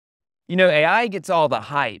AI gets all the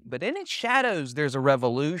hype, but in its shadows, there's a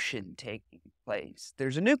revolution taking place.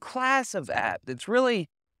 There's a new class of app that's really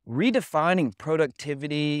redefining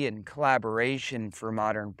productivity and collaboration for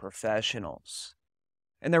modern professionals.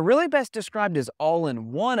 And they're really best described as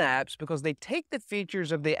all-in-one apps because they take the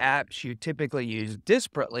features of the apps you typically use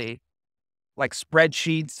disparately, like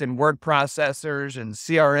spreadsheets and word processors and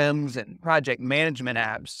CRMs and project management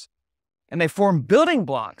apps, and they form building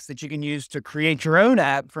blocks that you can use to create your own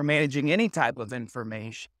app for managing any type of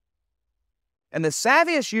information. And the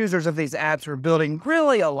savviest users of these apps are building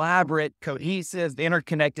really elaborate, cohesive,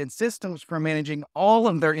 interconnected systems for managing all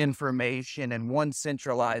of their information in one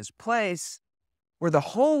centralized place, where the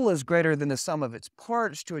whole is greater than the sum of its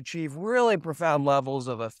parts to achieve really profound levels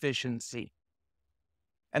of efficiency.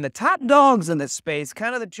 And the top dogs in this space,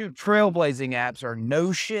 kind of the two trailblazing apps, are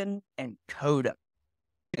Notion and Coda.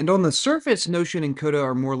 And on the surface, Notion and Coda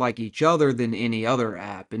are more like each other than any other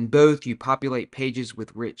app. In both, you populate pages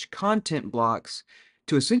with rich content blocks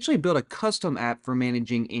to essentially build a custom app for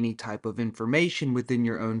managing any type of information within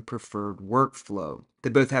your own preferred workflow. They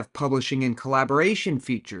both have publishing and collaboration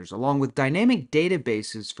features, along with dynamic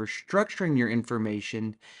databases for structuring your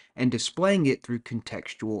information and displaying it through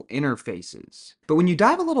contextual interfaces. But when you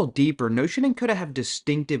dive a little deeper, Notion and Coda have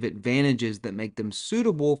distinctive advantages that make them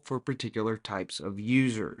suitable for particular types of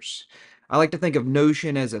users. I like to think of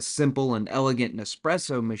Notion as a simple and elegant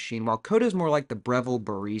Nespresso machine, while Coda is more like the Breville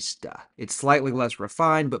barista. It's slightly less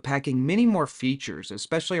refined, but packing many more features,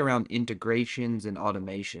 especially around integrations and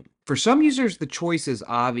automation. For some users, the choice is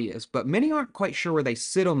obvious, but many aren't quite sure where they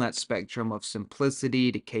sit on that spectrum of simplicity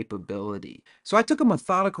to capability. So I took a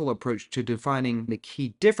methodical approach to defining the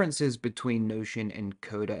key differences between Notion and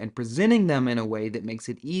Coda and presenting them in a way that makes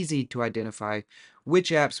it easy to identify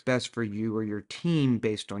which app's best for you or your team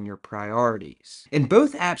based on your priorities. In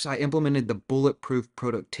both apps, I implemented the bulletproof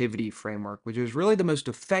productivity framework, which is really the most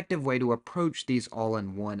effective way to approach these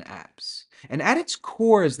all-in-one apps. And at its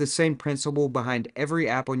core is the same principle behind every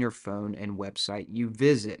app on your phone and website you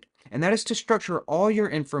visit. And that is to structure all your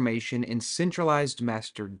information in centralized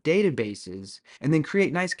master databases and then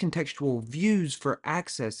create nice contextual views for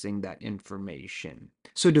accessing that information.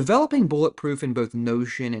 So developing Bulletproof in both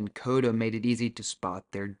Notion and Coda made it easy to spot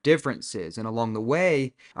their differences. And along the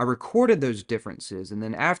way, I recorded those differences, and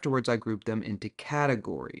then afterwards I grouped them into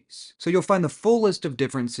categories. So you'll find the full list of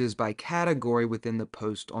differences by category within the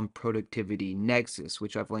post on Productivity Nexus,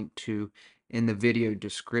 which I've linked to in the video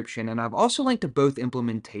description. And I've also linked to both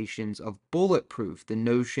implementations of Bulletproof, the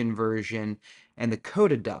Notion version and the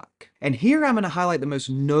Coda doc. And here I'm going to highlight the most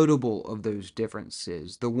notable of those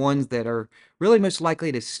differences, the ones that are really most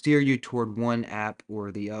likely to steer you toward one app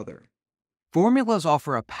or the other. Formulas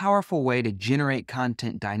offer a powerful way to generate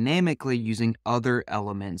content dynamically using other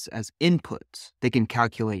elements as inputs. They can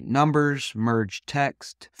calculate numbers, merge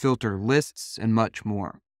text, filter lists, and much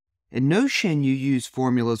more. In Notion, you use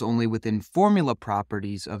formulas only within formula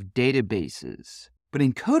properties of databases. But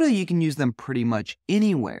in Coda, you can use them pretty much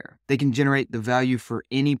anywhere. They can generate the value for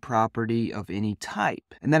any property of any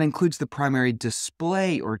type, and that includes the primary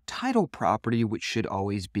display or title property, which should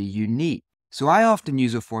always be unique. So I often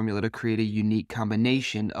use a formula to create a unique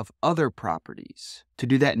combination of other properties. To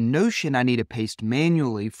do that in Notion, I need to paste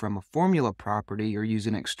manually from a formula property or use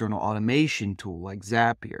an external automation tool like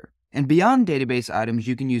Zapier. And beyond database items,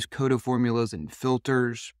 you can use Coda formulas in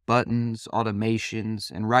filters, buttons, automations,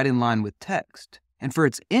 and right in line with text. And for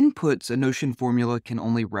its inputs, a Notion formula can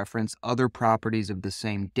only reference other properties of the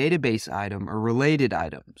same database item or related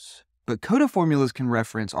items. But Coda formulas can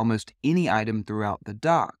reference almost any item throughout the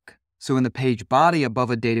doc. So in the page body above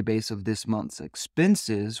a database of this month's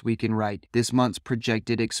expenses, we can write this month's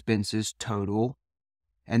projected expenses total,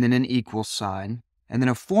 and then an equal sign, and then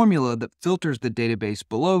a formula that filters the database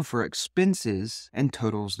below for expenses and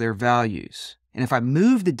totals their values. And if I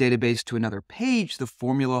move the database to another page, the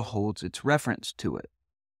formula holds its reference to it.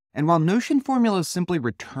 And while Notion formulas simply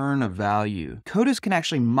return a value, Codas can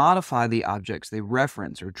actually modify the objects they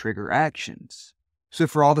reference or trigger actions. So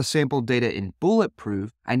for all the sample data in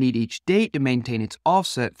Bulletproof, I need each date to maintain its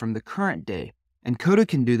offset from the current day. And Coda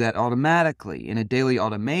can do that automatically. In a daily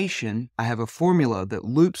automation, I have a formula that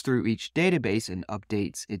loops through each database and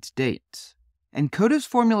updates its dates. And Coda's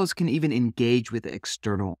formulas can even engage with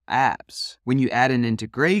external apps. When you add an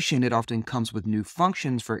integration, it often comes with new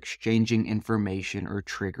functions for exchanging information or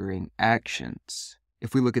triggering actions.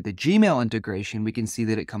 If we look at the Gmail integration, we can see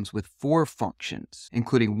that it comes with 4 functions,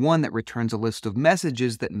 including one that returns a list of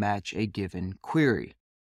messages that match a given query.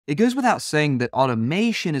 It goes without saying that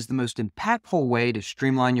automation is the most impactful way to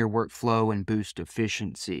streamline your workflow and boost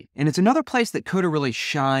efficiency. And it's another place that Coda really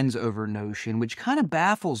shines over Notion, which kind of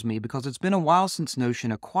baffles me because it's been a while since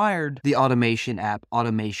Notion acquired the automation app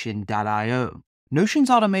automation.io. Notion's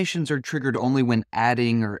automations are triggered only when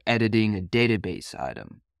adding or editing a database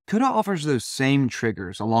item. Coda offers those same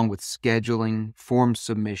triggers along with scheduling, form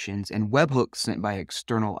submissions, and webhooks sent by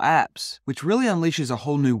external apps, which really unleashes a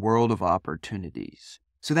whole new world of opportunities.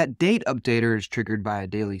 So that date updater is triggered by a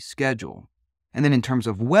daily schedule. And then in terms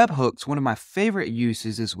of webhooks, one of my favorite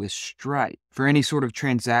uses is with Stripe. For any sort of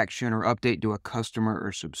transaction or update to a customer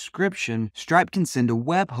or subscription, Stripe can send a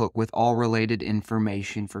webhook with all related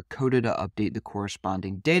information for Coda to update the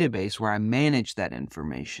corresponding database where I manage that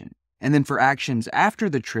information. And then for actions after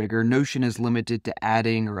the trigger, Notion is limited to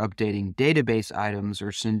adding or updating database items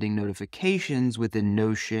or sending notifications within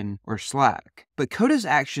Notion or Slack. But Coda's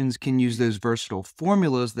actions can use those versatile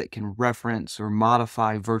formulas that can reference or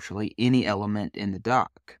modify virtually any element in the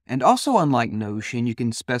doc. And also, unlike Notion, you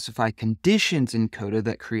can specify conditions in Coda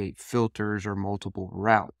that create filters or multiple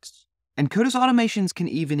routes. And Coda's automations can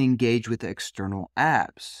even engage with external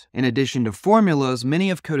apps. In addition to formulas, many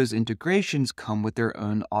of Coda's integrations come with their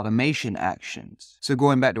own automation actions. So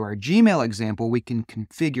going back to our Gmail example, we can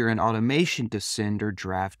configure an automation to send or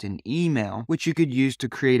draft an email, which you could use to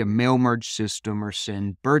create a mail merge system or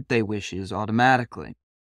send birthday wishes automatically.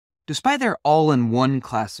 Despite their all-in-one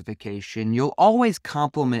classification, you'll always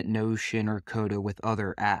complement Notion or Coda with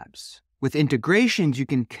other apps. With integrations, you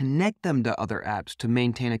can connect them to other apps to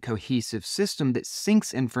maintain a cohesive system that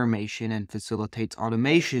syncs information and facilitates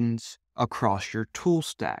automations across your tool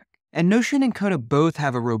stack. And Notion and Coda both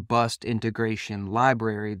have a robust integration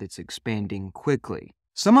library that's expanding quickly.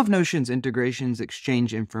 Some of Notion's integrations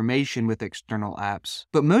exchange information with external apps,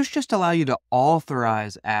 but most just allow you to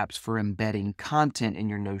authorize apps for embedding content in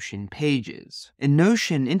your Notion pages. In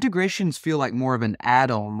Notion, integrations feel like more of an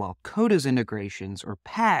add-on, while Coda's integrations, or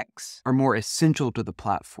packs, are more essential to the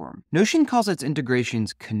platform. Notion calls its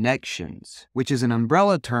integrations connections, which is an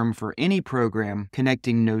umbrella term for any program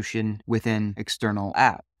connecting Notion with an external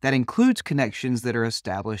app. That includes connections that are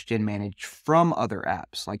established and managed from other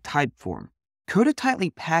apps, like Typeform. Coda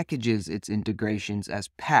tightly packages its integrations as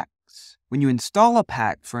packs. When you install a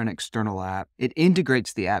pack for an external app, it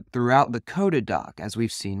integrates the app throughout the Coda doc, as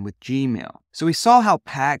we've seen with Gmail. So we saw how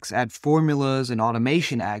packs add formulas and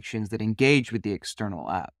automation actions that engage with the external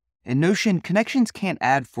app. In Notion, connections can't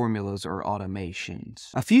add formulas or automations.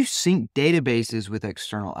 A few sync databases with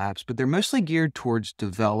external apps, but they're mostly geared towards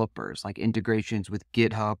developers, like integrations with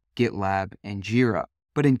GitHub, GitLab, and Jira.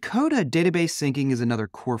 But in Coda, database syncing is another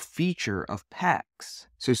core feature of packs.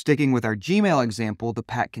 So sticking with our Gmail example, the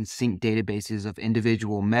pack can sync databases of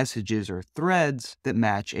individual messages or threads that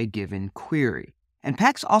match a given query. And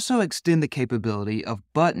packs also extend the capability of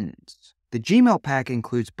buttons. The Gmail pack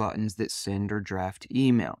includes buttons that send or draft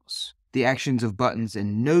emails. The actions of buttons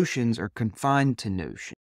in Notions are confined to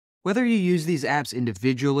Notion. Whether you use these apps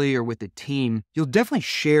individually or with a team, you'll definitely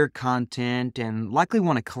share content and likely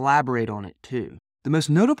want to collaborate on it too. The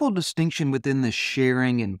most notable distinction within the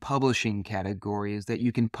sharing and publishing category is that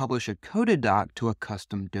you can publish a Coda doc to a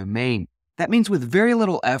custom domain. That means with very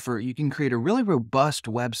little effort, you can create a really robust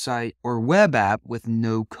website or web app with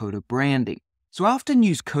no Coda branding. So I often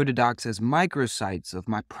use Coda docs as microsites of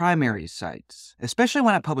my primary sites, especially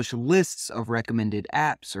when I publish lists of recommended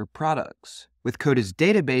apps or products. With Coda's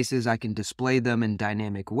databases, I can display them in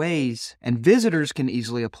dynamic ways, and visitors can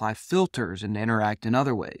easily apply filters and interact in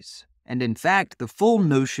other ways. And in fact, the full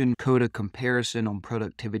Notion Coda comparison on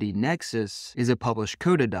Productivity Nexus is a published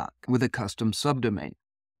Coda doc with a custom subdomain.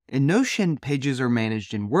 In Notion, pages are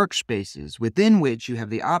managed in workspaces, within which you have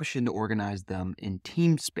the option to organize them in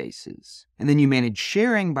team spaces. And then you manage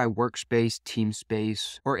sharing by workspace, team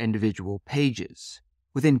space, or individual pages.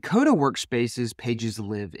 Within Coda workspaces, pages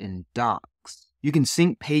live in docs. You can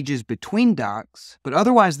sync pages between docs, but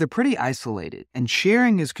otherwise they're pretty isolated, and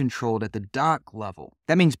sharing is controlled at the doc level.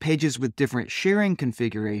 That means pages with different sharing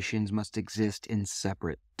configurations must exist in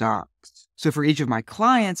separate docs. So for each of my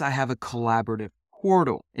clients, I have a collaborative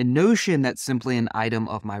portal. In Notion, that's simply an item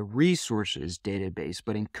of my resources database,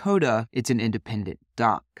 but in Coda, it's an independent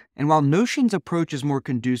doc. And while Notion's approach is more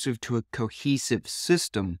conducive to a cohesive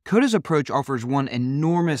system, Coda's approach offers one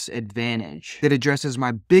enormous advantage that addresses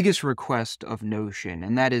my biggest request of Notion,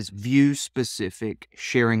 and that is view-specific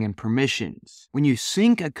sharing and permissions. When you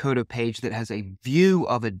sync a Coda page that has a view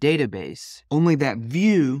of a database, only that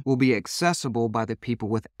view will be accessible by the people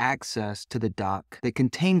with access to the doc that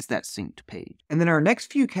contains that synced page. And then our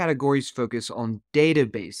next few categories focus on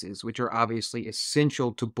databases, which are obviously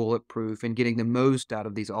essential to bulletproof and getting the most out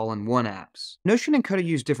of these all-in-one apps. Notion and Coda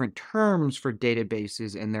use different terms for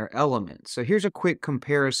databases and their elements. So here's a quick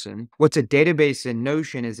comparison. What's a database in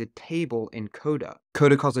Notion is a table in Coda.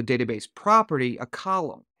 Coda calls a database property a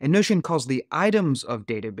column. And Notion calls the items of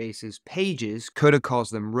databases pages. Coda calls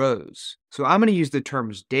them rows. So I'm going to use the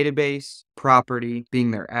terms database, property, being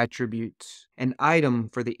their attributes, and item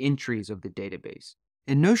for the entries of the database.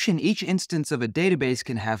 In Notion, each instance of a database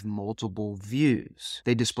can have multiple views.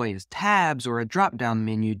 They display as tabs or a drop-down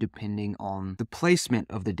menu depending on the placement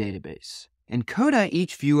of the database. In Coda,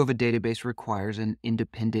 each view of a database requires an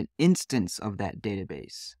independent instance of that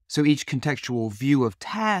database. So each contextual view of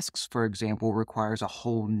tasks, for example, requires a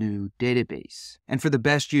whole new database. And for the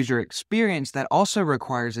best user experience, that also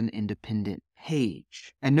requires an independent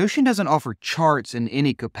page. And Notion doesn't offer charts in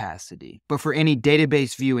any capacity, but for any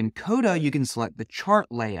database view in Coda, you can select the chart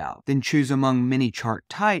layout, then choose among many chart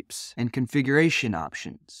types and configuration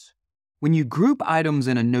options. When you group items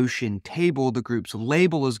in a Notion table, the group's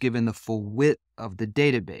label is given the full width of the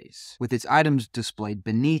database, with its items displayed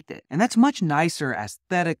beneath it. And that's much nicer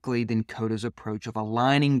aesthetically than Coda's approach of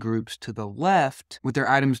aligning groups to the left with their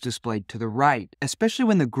items displayed to the right, especially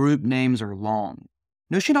when the group names are long.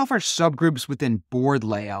 Notion offers subgroups within board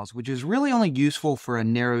layouts, which is really only useful for a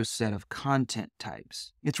narrow set of content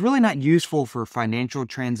types. It's really not useful for financial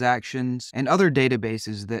transactions and other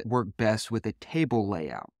databases that work best with a table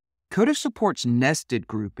layout. Coda supports nested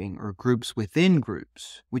grouping, or groups within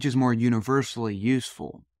groups, which is more universally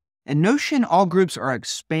useful. In Notion, all groups are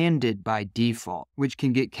expanded by default, which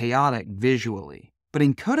can get chaotic visually. But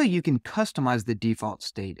in Coda, you can customize the default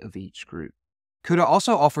state of each group. Coda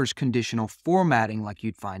also offers conditional formatting like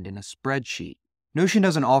you'd find in a spreadsheet. Notion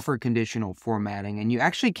doesn't offer conditional formatting, and you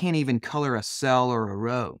actually can't even color a cell or a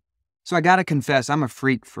row. So I gotta confess, I'm a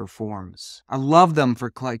freak for forms. I love them for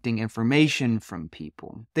collecting information from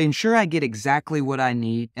people. They ensure I get exactly what I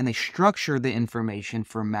need, and they structure the information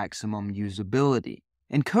for maximum usability.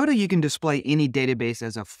 In Coda, you can display any database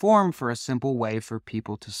as a form for a simple way for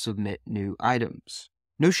people to submit new items.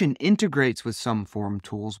 Notion integrates with some form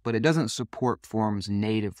tools, but it doesn't support forms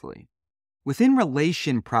natively. Within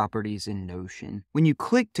relation properties in Notion, when you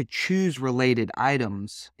click to choose related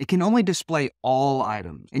items, it can only display all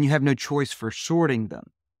items, and you have no choice for sorting them.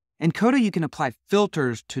 In Coda, you can apply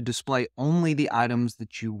filters to display only the items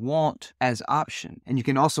that you want as option, and you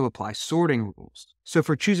can also apply sorting rules. So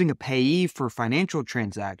for choosing a payee for financial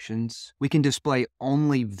transactions, we can display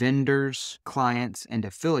only vendors, clients, and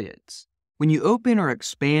affiliates. When you open or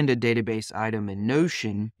expand a database item in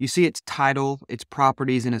Notion, you see its title, its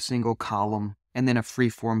properties in a single column, and then a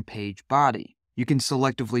freeform page body. You can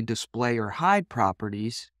selectively display or hide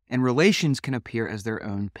properties, and relations can appear as their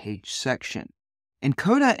own page section. In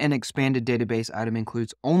Coda, an expanded database item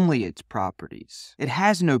includes only its properties. It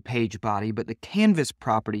has no page body, but the canvas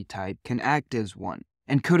property type can act as one.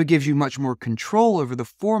 And Coda gives you much more control over the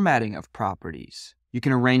formatting of properties. You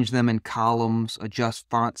can arrange them in columns, adjust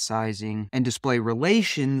font sizing, and display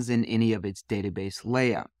relations in any of its database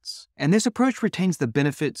layouts. And this approach retains the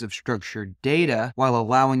benefits of structured data while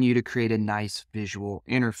allowing you to create a nice visual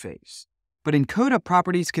interface. But in Coda,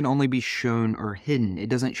 properties can only be shown or hidden. It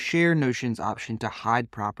doesn't share Notion's option to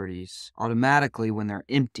hide properties automatically when they're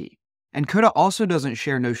empty. And Coda also doesn't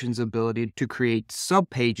share Notion's ability to create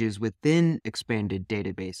subpages within expanded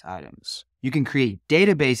database items. You can create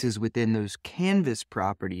databases within those canvas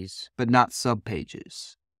properties, but not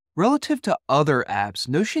subpages. Relative to other apps,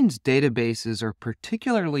 Notion's databases are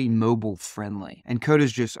particularly mobile-friendly, and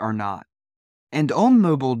Coda's just are not. And on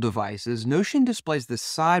mobile devices, Notion displays the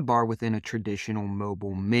sidebar within a traditional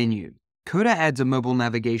mobile menu. Coda adds a mobile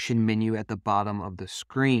navigation menu at the bottom of the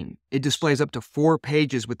screen. It displays up to 4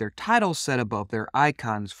 pages with their titles set above their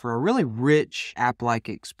icons for a really rich app-like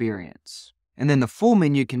experience. And then the full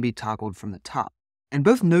menu can be toggled from the top. And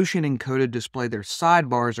both Notion and Coda display their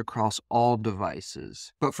sidebars across all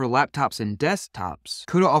devices. But for laptops and desktops,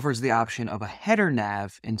 Coda offers the option of a header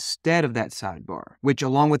nav instead of that sidebar, which,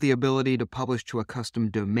 along with the ability to publish to a custom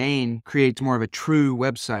domain, creates more of a true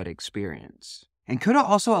website experience. And Coda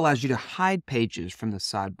also allows you to hide pages from the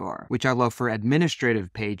sidebar, which I love for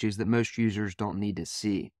administrative pages that most users don't need to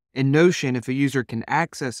see. In Notion, if a user can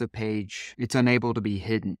access a page, it's unable to be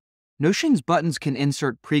hidden. Notion's buttons can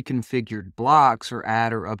insert pre-configured blocks or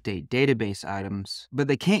add or update database items, but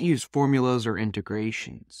they can't use formulas or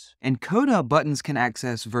integrations. In Coda, buttons can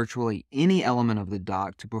access virtually any element of the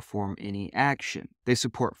doc to perform any action. They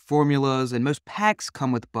support formulas, and most packs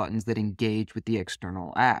come with buttons that engage with the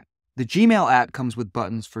external app. The Gmail app comes with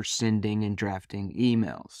buttons for sending and drafting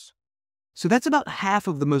emails. So that's about half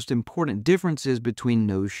of the most important differences between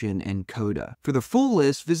Notion and Coda. For the full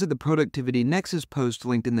list, visit the Productivity Nexus post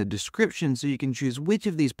linked in the description so you can choose which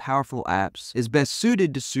of these powerful apps is best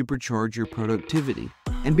suited to supercharge your productivity.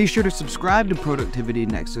 And be sure to subscribe to Productivity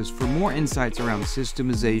Nexus for more insights around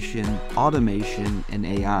systemization, automation, and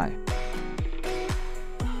AI.